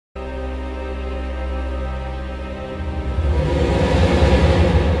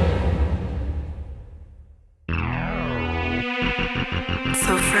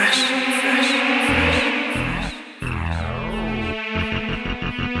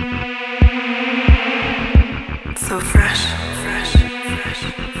So fresh, fresh, fresh,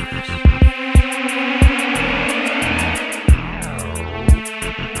 fresh.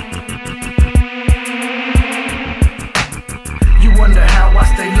 You wonder how I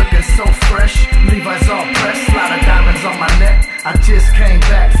stay looking so fresh. Levi's all pressed, lot of diamonds on my neck. I just came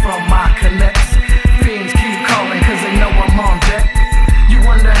back from my connects. Fiends keep calling cause they know I'm on deck. You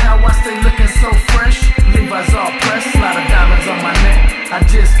wonder how I stay looking so fresh. Levi's all pressed, lot of diamonds on my neck. I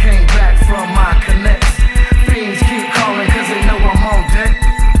just came back from my connects. Fiends keep calling cause they know I'm on deck.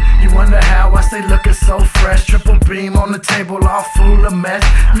 You wonder how I stay looking so fresh. Triple beam on the table, all full of mess.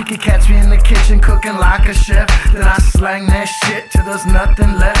 You can catch me in the kitchen cooking like a chef. Then I slang that shit till there's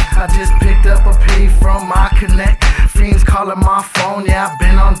nothing left. I just picked up a P from my connect. Fiends calling my phone, yeah, I've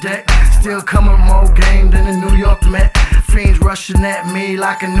been on deck. Still coming more game than the New York Met. Fiends rushing at me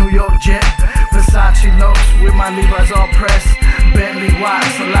like a New York jet. Versace lopes with my Levi's all pressed. Bentley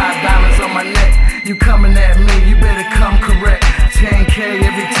watch, a lot of diamonds on my neck. You coming at me, you better come correct. 10K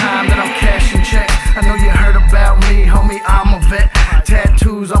every time that I'm cashing checks. I know you heard about me, homie, I'm a vet.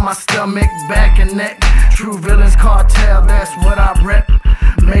 Tattoos on my stomach, back and neck. True villains cartel, that's what I rep.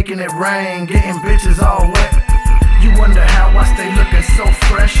 Making it rain, getting bitches all wet. You wonder how I stay looking so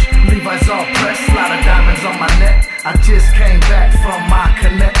fresh. Levi's all pressed, lot of diamonds on my neck. I just came back from my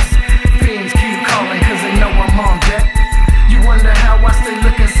connects. Fiends keep calling cause they know I'm on deck. You wonder how I stay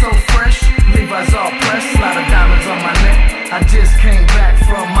looking so fresh. Levi's all pressed, lot of diamonds on my neck. I just came back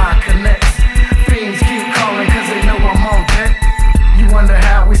from my connects. Fiends keep calling cause they know I'm on deck. You wonder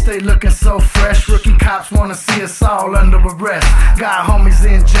how we stay looking so fresh. Rookie cops wanna see us all under arrest. Got homies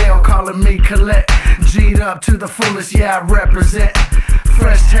in jail calling me collect. G'd up to the fullest, yeah I represent.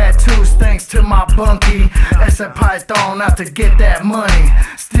 Fresh tattoos thanks to my bunkie. S.A. Python out to get that money.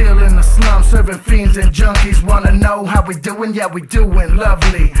 Still in the slum serving fiends and junkies. Wanna know how we doing? Yeah we doing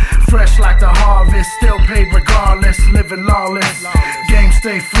lovely. Fresh like the harvest, still paid regardless. Living lawless, game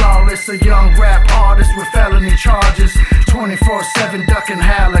stay flawless. A young rap artist with felony charges. 24/7 ducking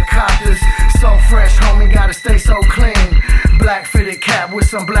helicopters. So fresh homie, gotta stay so clean. Black fitted cap with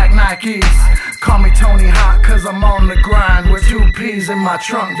some black Nikes. Call me Tony Hawk cause I'm on the grind. With 2 P's in my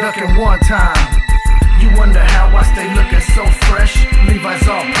trunk ducking one time. You wonder how I stay looking so fresh. Levi's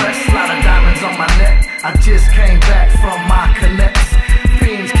all pressed, lot of diamonds on my neck. I just came back from my connects.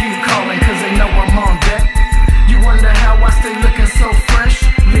 Fiends keep calling cause they know I'm on deck. You wonder how I stay looking so fresh.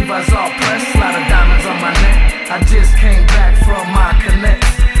 Levi's all pressed, lot of diamonds on my neck. I just came back from my connects.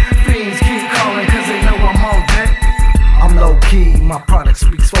 Fiends keep calling cause they know I'm on deck. I'm low key, my product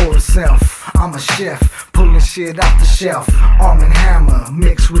speaks for itself. I'm a chef, pulling shit off the shelf. Arm and Hammer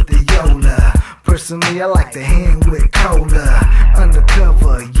mixed with the Yola. Personally, I like the hand with cola.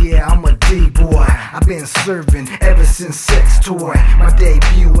 Undercover, yeah, I'm a D-boy. I've been serving ever since Sex Toy. My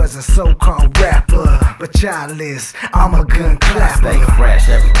debut as a so-called rapper. But childless, I'm a gun clapper. I stay fresh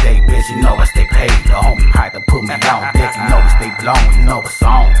every day, bitch, you know I stay paid. The homie Python put me on deck, you know we stay blown, you know it's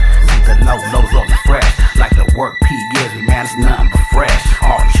on. See the lows on the fresh. Like the work P gives me, man, it's nothing but fresh.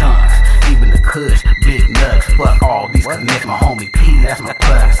 All chunks, even the kush, big nuts. Fuck all these connects, my homie P, that's my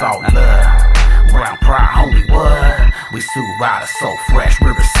plug, it's all love. Brown pride, homie, what? We sue riders so fresh,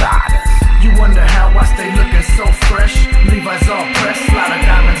 Riversiders. You wonder how I stay looking so fresh. Levi's all pressed, lot of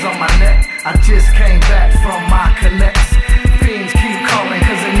diamonds on my neck. I just came back from my connects. Fiends keep calling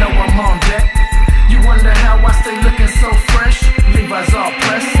cause they know I'm on deck. You wonder how I stay looking so fresh. Levi's all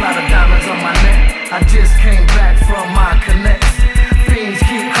pressed, lot of diamonds on my neck. I just came back from my connects. Fiends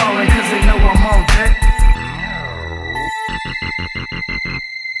keep calling cause they know I'm on deck.